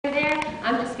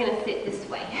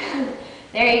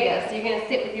There you go. So you're going to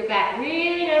sit with your back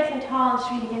really nice and tall and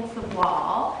straight against the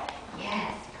wall.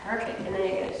 Yes, perfect. And then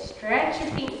you're going to stretch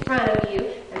your feet in front of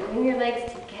you and bring your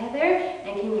legs together.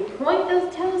 And can you point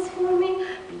those toes for me?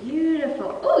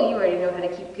 Beautiful. Oh, you already know how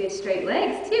to keep good straight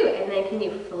legs too. And then can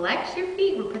you flex your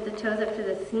feet and put the toes up to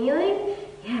the ceiling?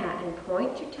 Yeah, and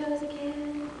point your toes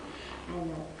again.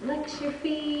 And then flex your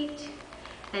feet.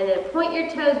 And then point your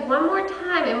toes one more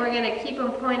time, and we're gonna keep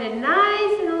them pointed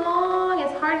nice and long,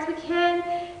 as hard as we can,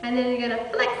 and then you're gonna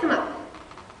flex them up.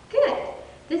 Good.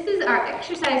 This is our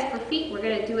exercise for feet. We're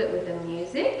gonna do it with the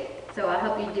music, so I'll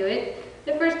help you do it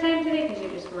the first time today, because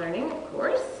you're just learning, of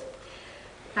course.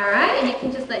 All right, and you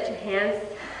can just let your hands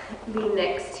be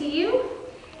next to you,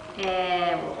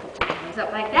 and we'll put your hands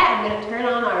up like that. I'm gonna turn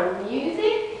on our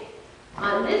music.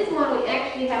 On this one, we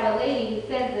actually have a lady who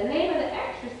says the name of the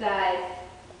exercise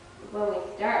when we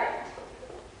start.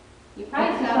 You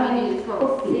probably saw me do this one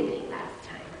sitting last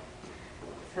time.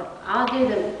 So I'll do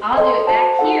it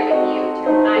back here with you to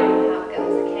remind you how it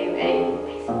goes. Okay, ready?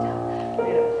 Nice and tall. We're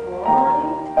gonna point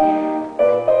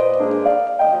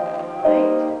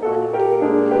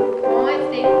and point,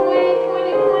 stay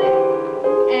pointed,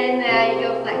 and now you go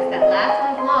flex. That last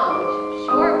one's long, which is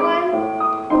a short one.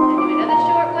 Then do another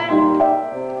short one,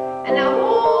 and now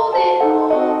hold it.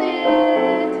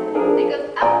 It goes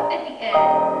up at the end.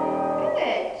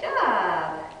 Good job.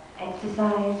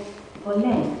 Exercise for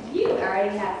legs. You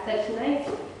already have such nice,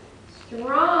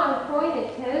 strong pointed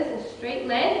toes and straight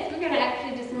legs. We're going to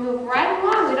actually just move right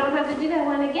along. We don't have to do that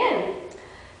one again.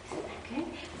 Isn't that good?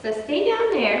 So stay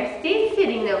down there. Stay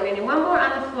sitting though. We're going to do one more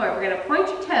on the floor. We're going to point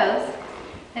your toes.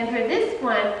 And for this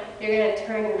one, you're going to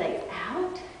turn your legs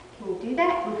out. Can you do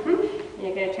that? And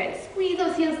you're going to try to squeeze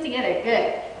those heels together.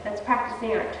 Good. That's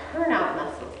practicing our turnout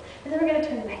muscles. And then we're going to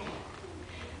turn them back in.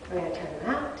 We're going to turn them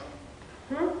out.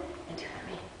 And turn them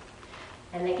in.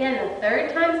 And again, the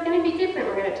third time is going to be different.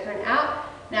 We're going to turn out.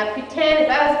 Now pretend if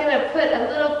I was going to put a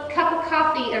little cup of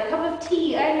coffee or cup of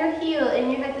tea on your heel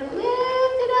and you had to lift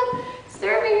it up,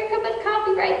 serving your cup of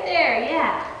coffee right there.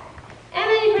 Yeah. And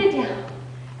then you put it down.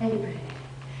 And you put it in.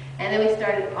 And then we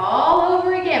start it all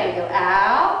over again. We go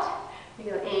out, we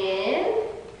go in,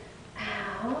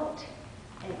 out,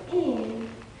 and in.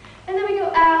 And then we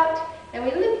go out, and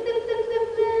we lift.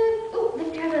 Oh,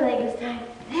 lift your other leg this time.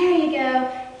 There you go.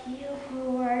 Heel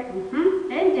forward,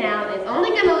 and down. It's only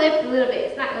going to lift a little bit.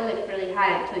 It's not going to lift really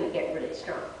high until you get really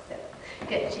strong. So,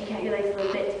 good. Shake out your legs a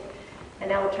little bit. And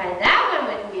now we'll try that one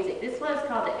with music. This one is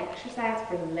called the exercise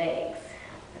for legs.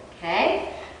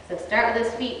 Okay? So start with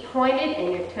those feet pointed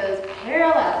and your toes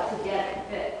parallel together.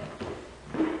 Good.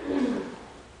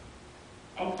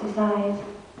 Exercise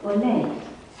for legs.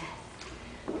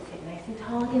 Sit nice and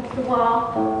tall against the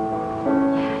wall.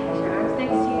 Yeah, use your arms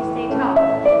next to you. Stay tall.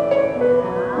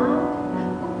 Out.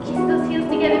 Kiss those heels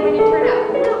together when you turn out.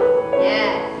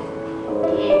 Yes.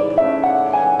 In. Turn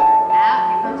out.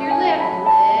 Here comes your lift.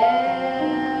 Lift.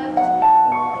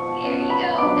 There you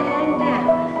go. And down.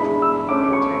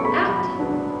 And turn out.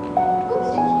 Oops.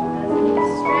 Keep those knees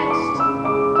stretched.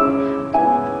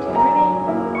 Turning.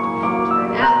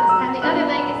 Turn out. This time the other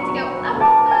leg gets to go up.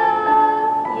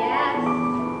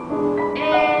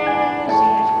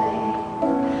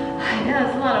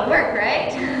 Work,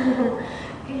 right?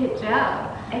 Good job.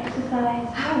 Exercise.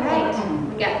 All right.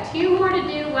 We got two more to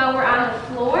do while we're on the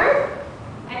floor.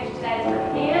 Exercise for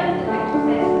hands and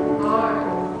exercise for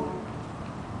arms.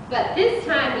 But this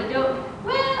time you don't,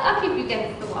 well, I'll keep you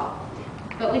against the wall.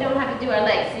 But we don't have to do our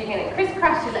legs. So you're going to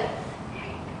crisscross your legs. There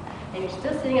you go. And you're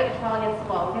still sitting up tall against the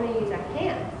wall. We're going to use our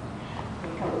hands. We're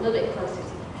going to come a little bit closer so you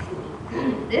can see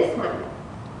me. This one,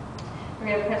 we're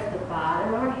going to press the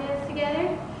bottom of our hands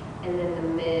together. And then the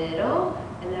middle,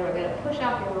 and then we're going to push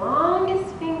off your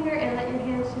longest finger and let your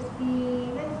hands just be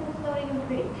nice and floating and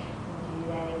pretty. And do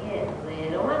that again.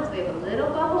 Little ones. We have a little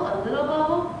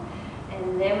bubble,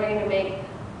 and then we're going to make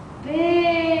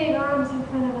big arms in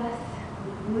front of us.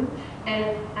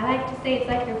 And I like to say it's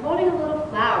like you're holding a little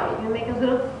flower. You're going to make a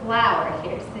little flower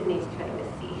here. Sydney's trying to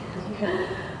see.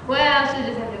 Well, she'll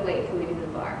just have to wait till we do the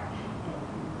bar.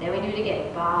 And then we do it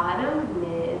again. Bottom,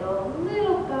 middle,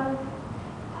 little bump.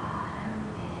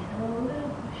 Little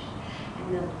push. And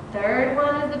the third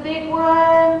one is the big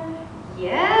one.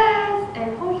 Yes.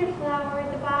 And hold your flower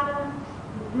at the bottom.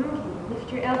 Can you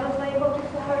lift your elbows while you hold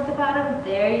your flower at the bottom?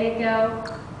 There you go.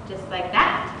 Just like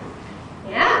that.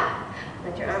 Yeah.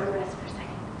 Let your arms rest for a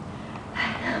second. I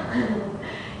know.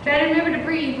 Try to remember to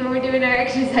breathe when we're doing our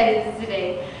exercises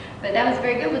today. But that was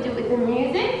very good. We'll do it with the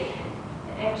music.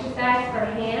 An exercise for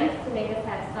hands to make us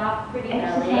have soft, pretty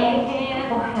ballet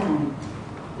hands.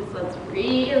 This one's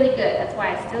really good. That's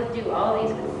why I still do all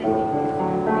these with Sydney.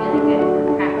 It's really good.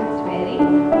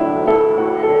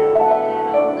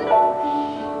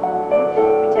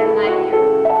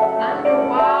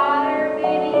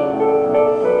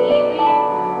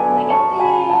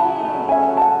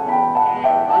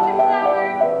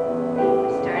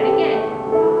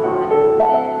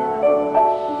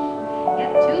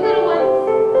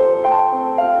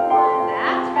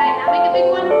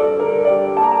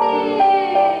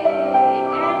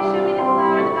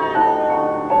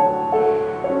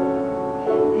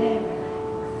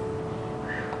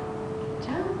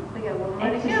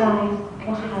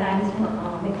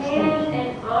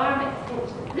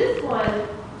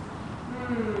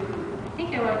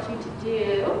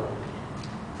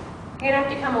 You're gonna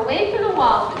have to come away from the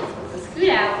wall for this one. So scoot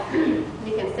out.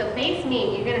 You can still face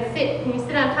me. You're gonna sit. Can you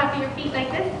sit on top of your feet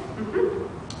like this?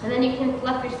 And then you can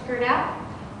fluff your skirt out.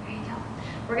 There you go.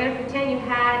 We're gonna pretend you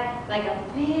had like a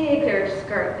bigger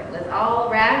skirt that was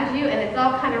all around you and it's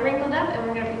all kind of wrinkled up, and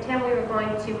we're gonna pretend we were going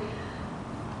to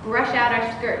brush out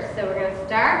our skirts. So we're gonna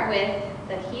start with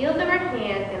the heels of our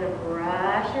hands, gonna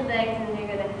brush your legs, and you're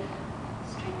gonna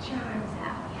stretch your arms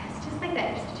out. Yes, just like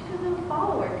that. You're such a good little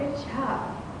follower. Good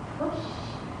job. Push.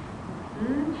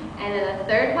 And then the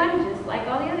third one, just like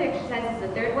all the other exercises, the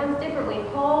third one's different. We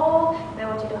hold, and I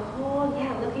want you to hold,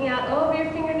 yeah, looking out over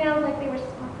your fingernails like they were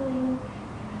sparkling.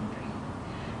 Really pretty.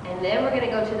 And then we're going to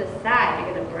go to the side.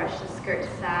 You're going to brush the skirt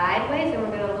sideways, and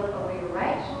we're going to look over your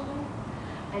right shoulder.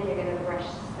 And you're going to brush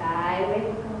sideways,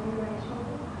 look over your right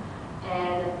shoulder.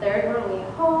 And the third one, we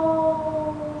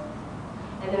hold.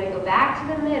 And then we go back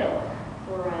to the middle.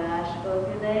 Brush both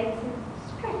your legs and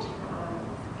stretch your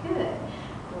arms. Good.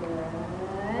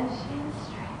 Brush and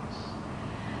stretch.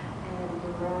 And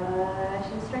brush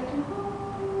and stretch and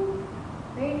hold.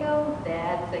 There you go.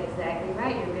 That's exactly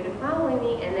right. You're good at following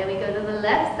me. And then we go to the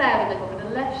left side. We look over the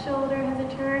left shoulder, has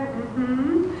a turn.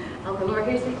 I'll come over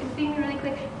here so you can see me really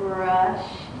quick.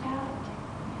 Brush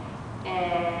out.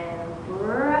 And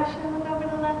brush and look over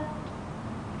the left.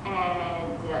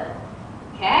 And done.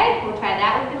 Okay? We'll try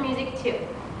that with the music too.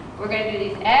 We're going to do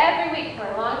these every week for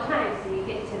a long time so you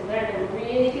get to learn them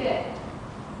really good.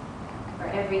 For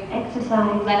every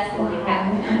Exercise lesson you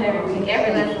have. Every week,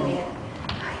 every lesson we have.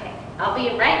 Okay. I'll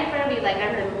be right in front of you like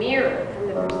I'm the mirror. I'm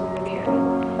the person in the mirror.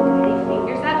 Ready?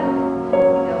 Fingers